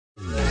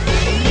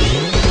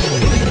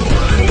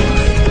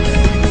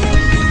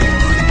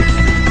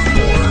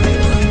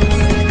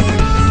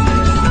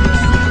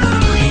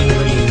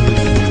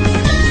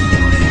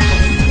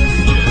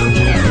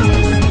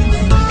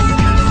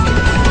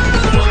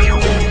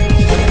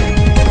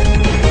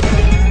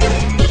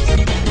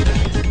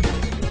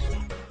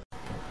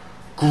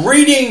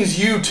Greetings,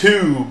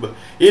 YouTube!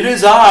 It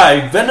is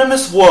I,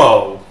 Venomous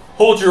Woe.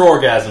 Hold your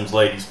orgasms,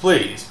 ladies,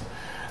 please.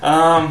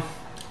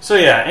 So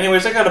yeah,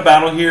 anyways, I got a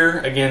battle here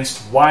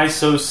against Why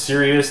So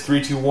Serious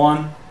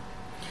 321.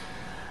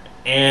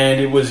 And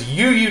it was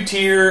UU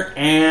tier,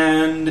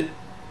 and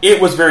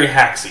it was very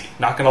hacksy,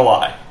 not gonna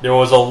lie. There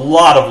was a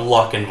lot of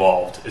luck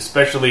involved,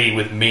 especially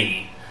with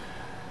me,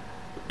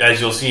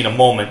 as you'll see in a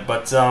moment.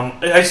 But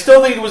I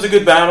still think it was a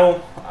good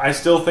battle. I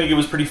still think it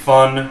was pretty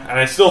fun, and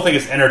I still think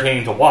it's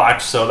entertaining to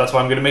watch, so that's why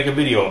I'm going to make a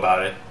video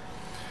about it.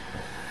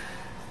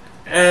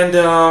 And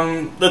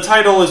the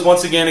title is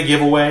once again a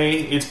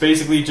giveaway. It's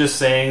basically just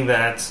saying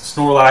that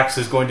Snorlax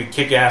is going to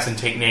kick ass and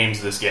take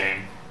names this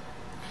game.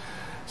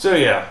 So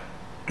yeah,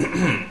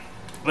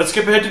 let's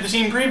skip ahead to the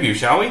team preview,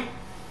 shall we?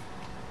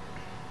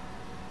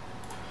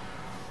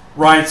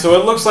 Right, so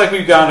it looks like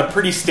we've got a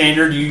pretty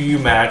standard UU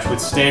match with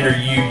standard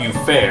UU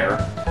fare.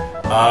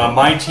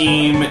 My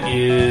team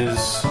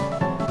is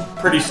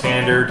pretty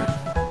standard,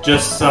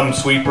 just some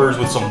sweepers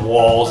with some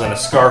walls and a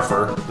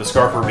Scarfer, the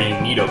Scarfer being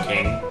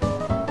Nidoking,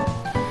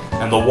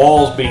 and the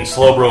walls being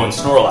Slowbro and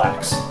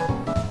Snorlax.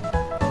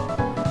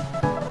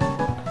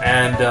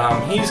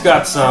 And he's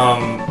got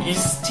some,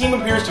 his team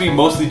appears to be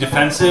mostly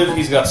defensive.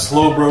 He's got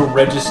Slowbro,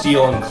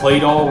 Registeel, and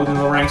Claydol within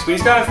the ranks, but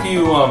he's got a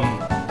few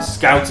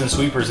scouts and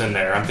sweepers in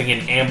there. I'm thinking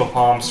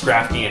Ambipom,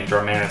 Scrafty, and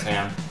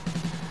Darmanitan.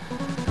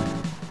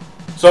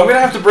 So I'm going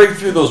to have to break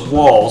through those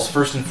walls,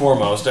 first and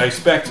foremost. I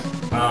expect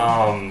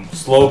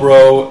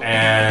Slowbro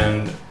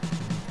and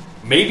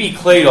maybe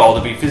Claydol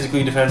to be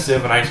physically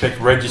defensive, and I expect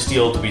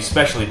Registeel to be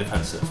specially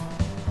defensive.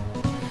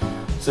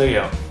 So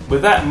yeah,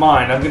 with that in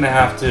mind, I'm going to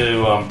have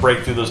to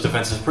break through those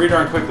defenses pretty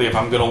darn quickly if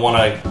I'm going to want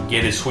to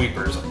get his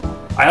sweepers.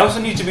 I also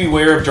need to be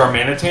aware of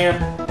Darmanitan,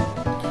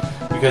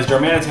 because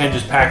Darmanitan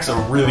just packs a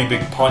really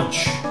big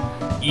punch.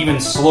 Even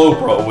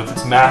Slowbro, with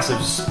its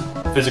massive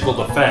physical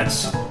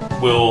defense,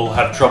 will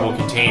have trouble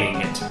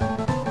containing it.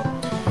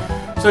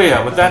 So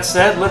yeah, with that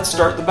said, let's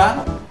start the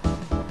battle.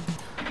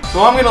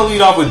 So I'm going to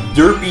lead off with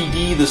Derpy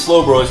D, the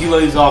Slowbro, as he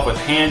lays off with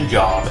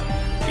Handjob,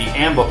 the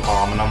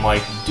Ambipom, and I'm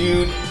like,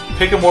 dude,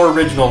 pick a more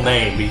original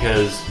name,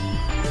 because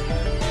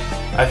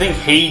I think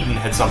Hayden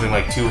had something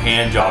like 2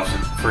 Handjobs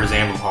for his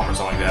Ambipom or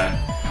something like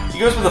that. He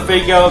goes for the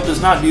Fake Out,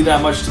 does not do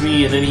that much to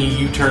me, and then he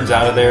U-turns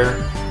out of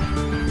there.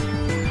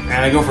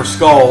 And I go for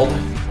Scald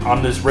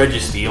on this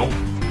Registeel.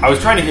 I was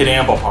trying to hit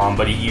Ambipom,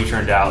 but he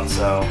U-turned out,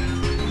 so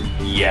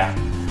yeah.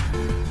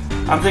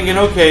 I'm thinking,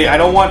 okay, I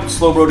don't want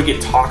Slowbro to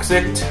get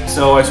toxic,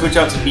 so I switch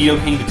out to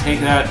Nidoking to take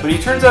that, but he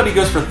turns out he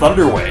goes for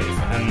Thunder Wave,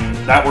 and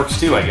that works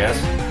too, I guess.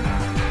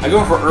 I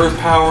go for Earth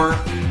Power,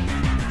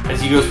 as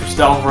he goes for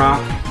Stealth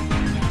Rock.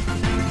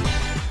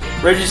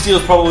 Registeel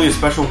is probably a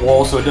special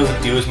wall, so it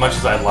doesn't do as much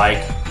as I'd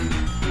like.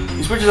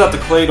 He switches out to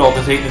Claydol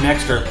to take the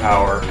next Earth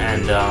Power,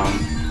 and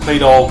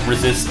Claydol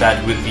resists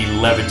that with the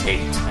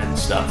Levitate and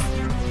stuff.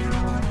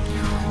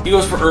 He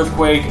goes for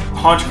Earthquake.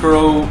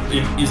 Honchkrow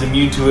is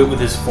immune to it with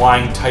his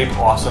flying type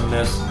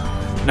awesomeness.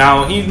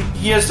 Now,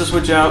 he has to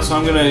switch out, so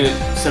I'm going to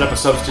set up a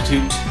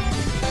substitute,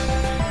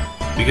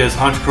 because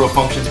Honchkrow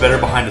functions better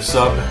behind a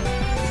sub.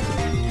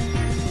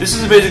 This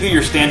is basically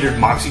your standard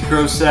Moxie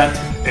Crow set,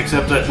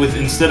 except that with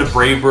instead of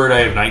Brave Bird,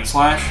 I have Night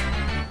Slash.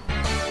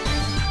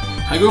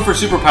 I go for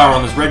Superpower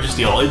on this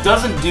Registeel. It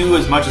doesn't do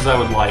as much as I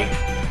would like,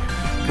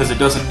 because it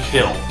doesn't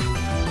kill.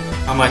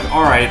 I'm like,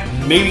 alright,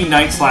 maybe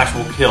Night Slash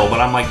will kill,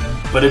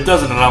 but it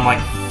doesn't, and I'm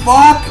like,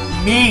 fuck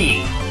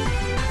me!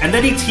 And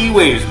then he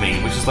T-Waves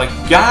me, which is like,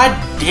 god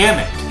damn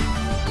it!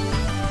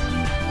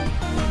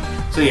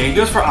 So yeah, he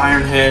goes for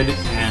Iron Head,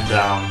 and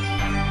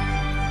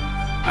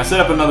I set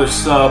up another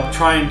sub,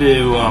 trying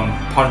to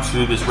punch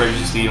through this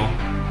Registeel.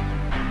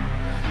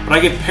 But I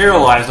get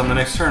paralyzed on the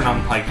next turn, and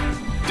I'm like,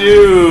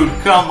 dude,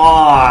 come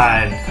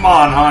on! Come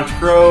on,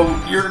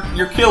 Honchkrow,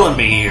 you're killing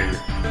me here.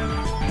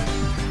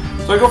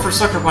 So I go for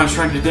Sucker Punch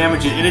trying to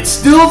damage it, and it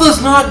still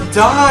does not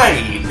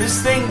die!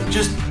 This thing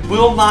just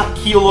will not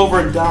keel over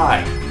and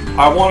die.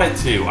 I want it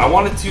to. I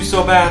want it to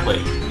so badly.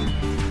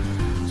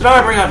 So now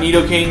I bring out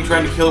Nidoking,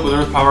 trying to kill it with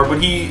Earth Power,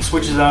 but he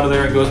switches out of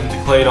there and goes into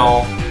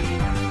Claydol.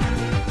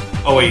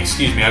 Oh wait,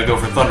 excuse me, I go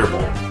for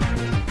Thunderbolt.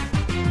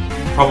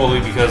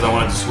 Probably because I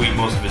wanted to sweep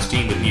most of his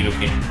team with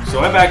Nidoking. So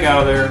I back out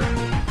of there,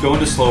 go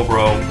into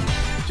Slowbro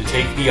to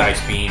take the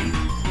Ice Beam.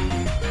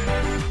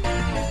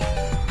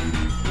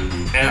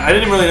 And I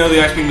didn't really know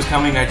the Ice Beam was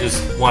coming, I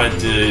just wanted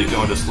to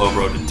go into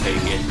Slowbro to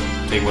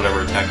take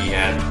whatever attack he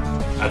had.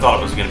 I thought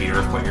it was going to be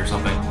Earthquake or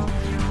something.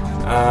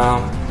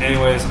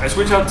 Anyways, I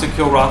switch out to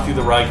kill Rothu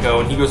the Raikou,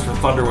 and he goes for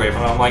Thunder Wave,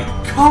 and I'm like,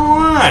 come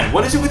on!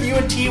 What is it with you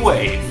and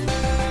T-Wave?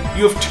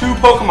 You have 2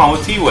 Pokemon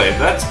with T-Wave,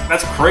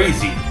 that's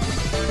crazy.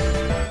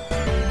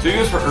 So he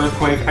goes for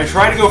Earthquake. I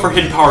try to go for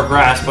Hidden Power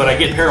Grass, but I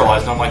get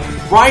paralyzed, and I'm like,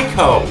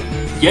 Raikou!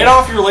 Get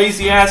off your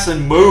lazy ass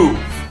and move!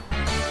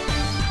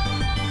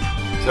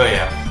 So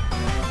yeah.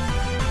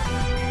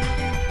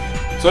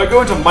 So I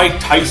go into Mike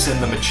Tyson,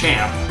 the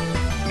Machamp,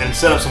 and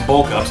set up some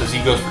bulk ups as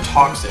he goes for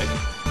Toxic.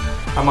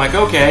 I'm like,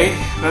 okay,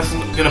 that's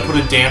going to put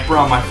a damper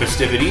on my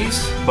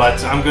festivities,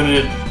 but I'm going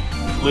to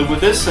live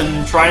with this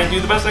and try and do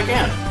the best I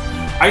can.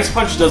 Ice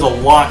Punch does a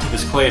lot to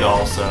this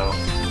Claydol, so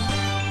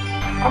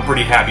I'm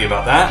pretty happy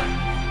about that.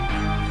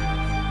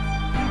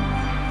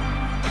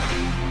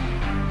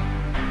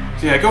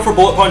 So yeah, I go for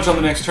Bullet Punch on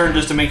the next turn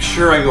just to make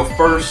sure I go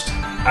first.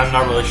 I'm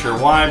not really sure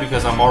why,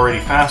 because I'm already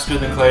faster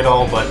than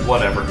Claydol, but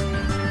whatever.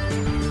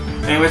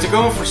 Anyways, I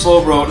go for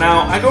Slowbro.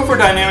 Now, I go for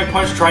Dynamic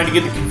Punch trying to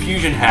get the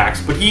Confusion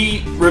hacks, but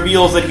he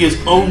reveals that he has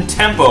own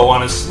tempo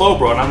on his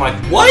Slowbro, and I'm like,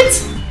 what?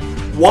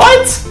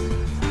 What?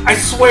 I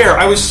swear,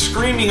 I was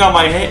screaming on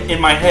in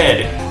my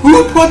head,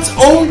 who puts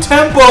own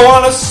tempo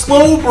on a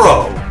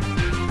Slowbro?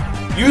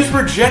 Use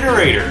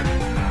Regenerator.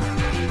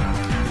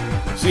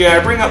 So yeah, I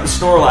bring out the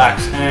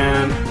Snorlax,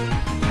 and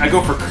I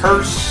go for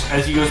Curse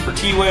as he goes for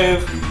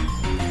T-Wave.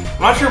 I'm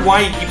not sure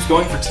why he keeps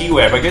going for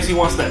T-Wave. I guess he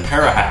wants that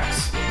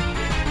Para-Hacks.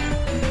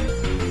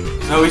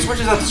 So he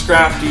switches out to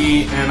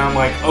Scrafty, and I'm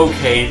like,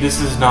 okay, this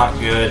is not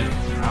good.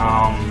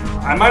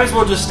 I might as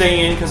well just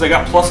stay in, because I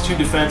got +2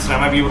 defense, and I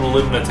might be able to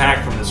live an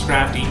attack from the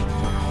Scrafty.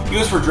 He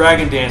goes for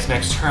Dragon Dance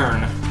next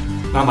turn,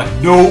 and I'm like,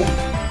 nope,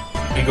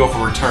 and go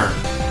for Return.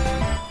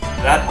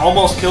 That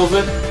almost kills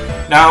it.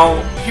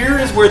 Now, here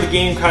is where the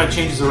game kind of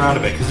changes around a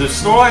bit, because if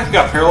Snorlax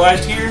got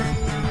paralyzed here,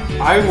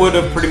 I would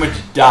have pretty much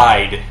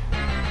died.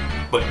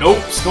 But nope,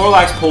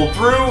 Snorlax pulled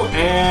through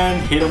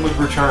and hit him with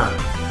Return.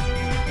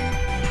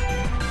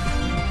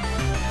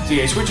 So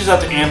yeah, he switches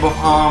out to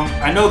Ambipom.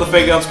 I know the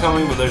Fake Out's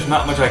coming, but there's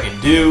not much I can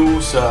do,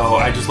 so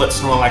I just let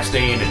Snorlax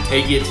stay in and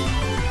take it.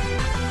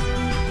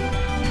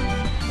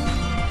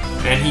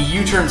 And he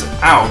U-turns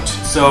out,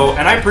 so,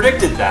 and I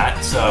predicted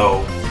that,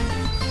 so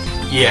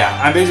yeah,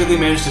 I basically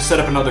managed to set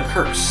up another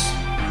Curse,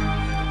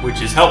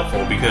 which is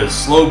helpful because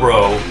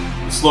Slowbro,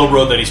 the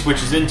Slowbro that he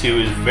switches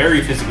into, is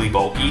very physically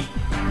bulky.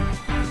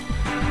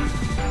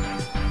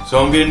 So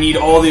I'm going to need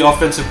all the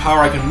offensive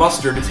power I can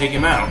muster to take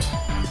him out.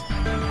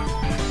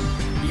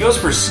 He goes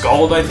for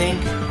Scald, I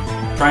think,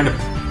 trying to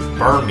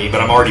burn me,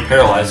 but I'm already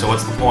paralyzed, so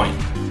what's the point?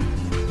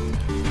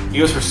 He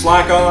goes for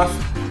Slack Off,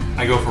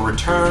 I go for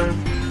Return.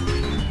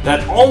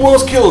 That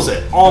almost kills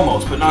it,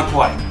 almost, but not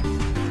quite.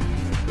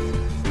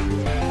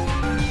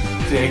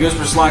 So yeah, he goes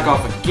for Slack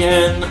Off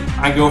again,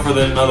 I go for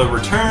another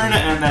Return,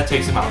 and that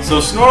takes him out. So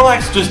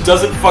Snorlax just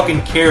doesn't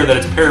fucking care that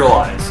it's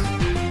paralyzed.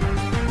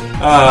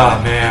 Ah,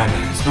 man.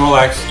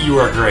 Snorlax, you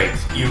are great.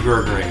 You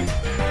are great.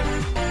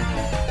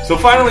 So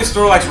finally,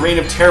 Snorlax's Reign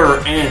of Terror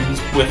ends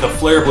with a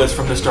Flare Blitz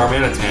from this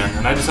Darmanitan,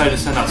 and I decided to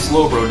send out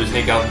Slowbro to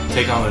take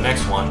on the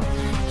next one.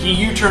 He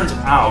U-turns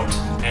out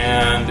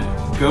and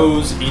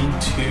goes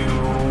into...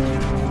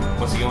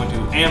 what's he going to?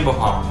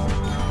 Ambipom.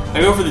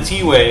 I go for the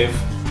T-Wave,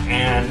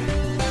 and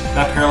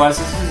that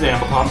paralyzes his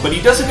Ambipom, but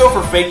he doesn't go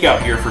for Fake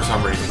Out here for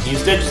some reason. He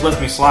instead just lets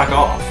me slack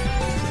off.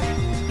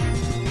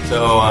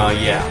 So,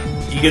 yeah.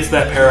 He gets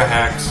that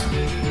Para-Hacks.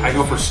 I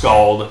go for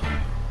Scald.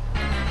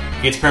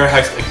 He gets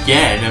Para-Hacks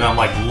again, and I'm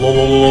like,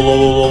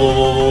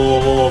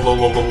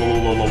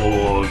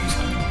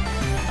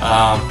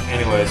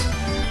 anyways.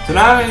 So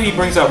now he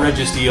brings out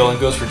Registeel and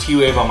goes for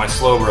T-Wave on my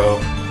Slowbro.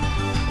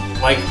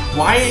 Like,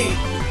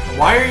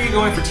 why are you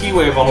going for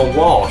T-Wave on a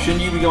wall?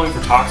 Shouldn't you be going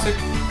for Toxic?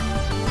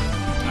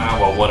 Ah,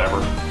 well,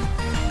 whatever.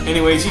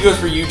 Anyways, he goes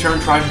for U-turn,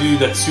 trying to do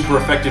that super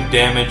effective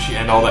damage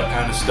and all that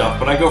kind of stuff,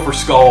 but I go for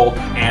Scald,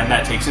 and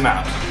that takes him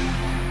out.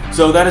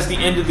 So that is the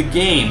end of the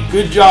game.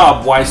 Good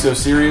job, Why So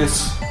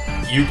Serious?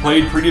 You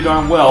played pretty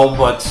darn well,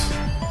 but,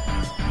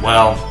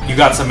 well, you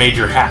got some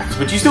major hacks,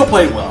 but you still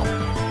played well.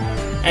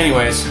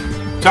 Anyways,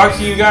 talk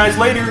to you guys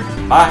later.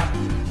 Bye.